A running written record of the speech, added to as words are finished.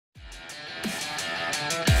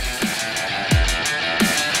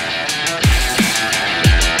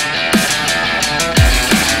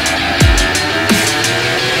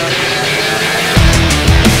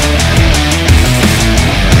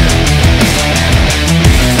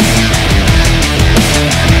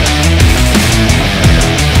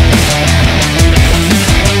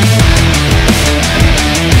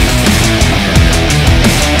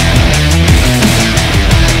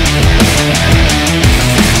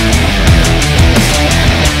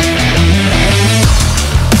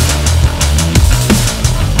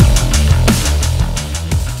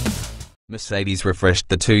Mercedes refreshed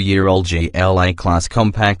the 2-year-old GLA-Class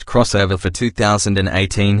compact crossover for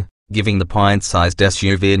 2018, giving the pint-sized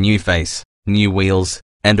SUV a new face, new wheels,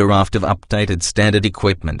 and a raft of updated standard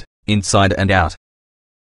equipment, inside and out.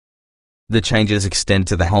 The changes extend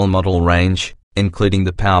to the whole model range, including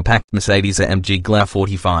the power-packed Mercedes-AMG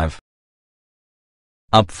GLA-45.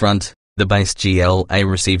 Up front, the base GLA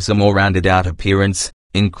receives a more rounded-out appearance,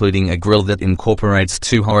 including a grille that incorporates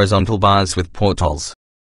 2 horizontal bars with portholes.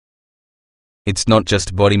 It's not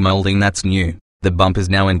just body molding that's new, the bumpers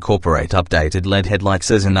now incorporate updated LED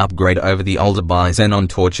headlights as an upgrade over the older bi-xenon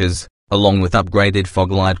torches, along with upgraded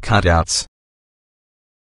fog light cutouts.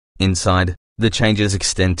 Inside, the changes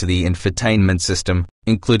extend to the infotainment system,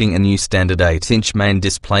 including a new standard 8-inch main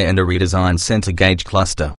display and a redesigned center gauge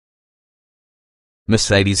cluster.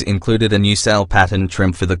 Mercedes included a new sail pattern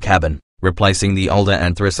trim for the cabin, replacing the older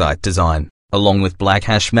anthracite design, along with black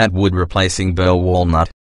hash matte wood replacing burr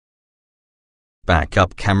walnut.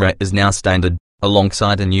 Backup camera is now standard,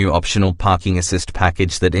 alongside a new optional parking assist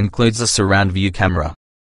package that includes a surround view camera.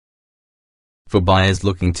 For buyers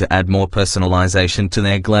looking to add more personalization to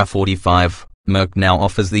their GLA-45, Merc now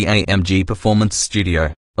offers the AMG Performance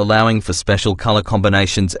Studio, allowing for special color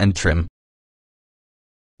combinations and trim.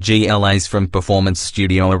 GLAs from Performance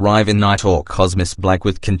Studio arrive in Night or Cosmos Black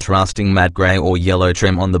with contrasting matte grey or yellow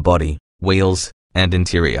trim on the body, wheels, and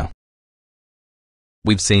interior.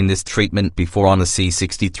 We've seen this treatment before on the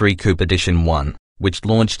C63 Coupe Edition 1, which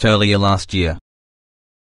launched earlier last year.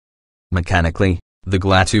 Mechanically, the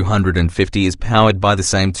GLA-250 is powered by the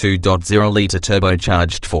same 2.0-litre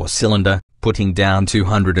turbocharged 4-cylinder, putting down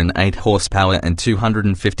 208 horsepower and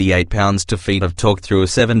 258 pounds-feet of torque through a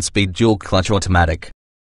 7-speed dual-clutch automatic.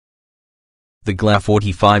 The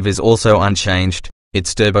GLA-45 is also unchanged,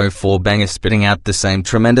 its turbo 4-banger spitting out the same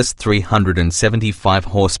tremendous 375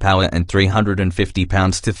 horsepower and 350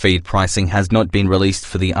 pounds-feet. Pricing has not been released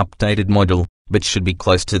for the updated model, but should be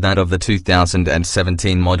close to that of the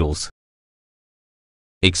 2017 models.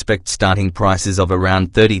 Expect starting prices of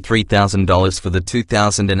around $33,000 for the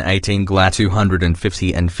 2018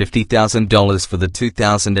 GLA-250 and $50,000 for the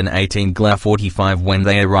 2018 GLA-45 when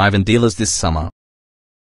they arrive in dealers this summer.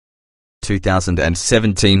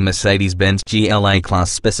 2017 Mercedes-Benz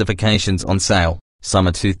GLA-Class specifications on sale.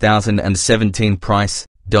 Summer 2017 price,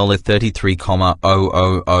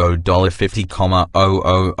 $33,000,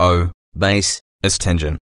 $50,000. Base, S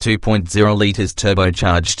engine, 2.0 liters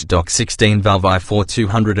turbocharged DOC 16 valve i4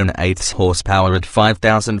 208 horsepower at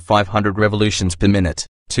 5,500 revolutions per minute.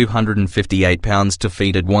 258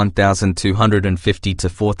 pounds-feet at 1,250 to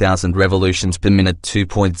 4,000 revolutions per minute.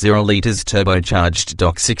 2.0 liters turbocharged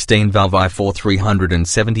DOC 16 valve i4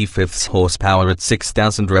 375 horsepower at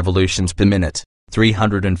 6,000 revolutions per minute.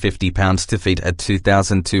 350 pounds-feet at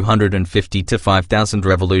 2,250 to 5,000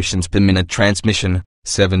 revolutions per minute. Transmission,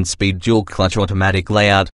 7-speed dual-clutch automatic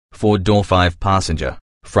layout, 4-door 5-passenger,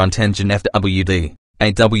 front-engine FWD,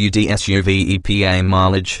 AWD SUV EPA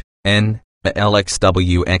mileage, N.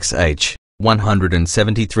 LXWXH,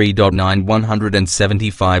 173.9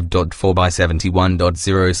 175.4 by 71.0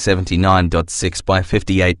 79.6 by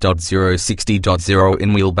 58.0 60.0 in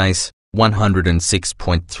wheelbase,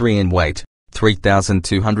 106.3 in weight,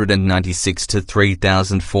 3,296 to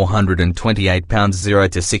 3,428 pounds. 0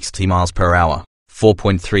 to 60 miles per hour,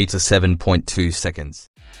 4.3 to 7.2 seconds.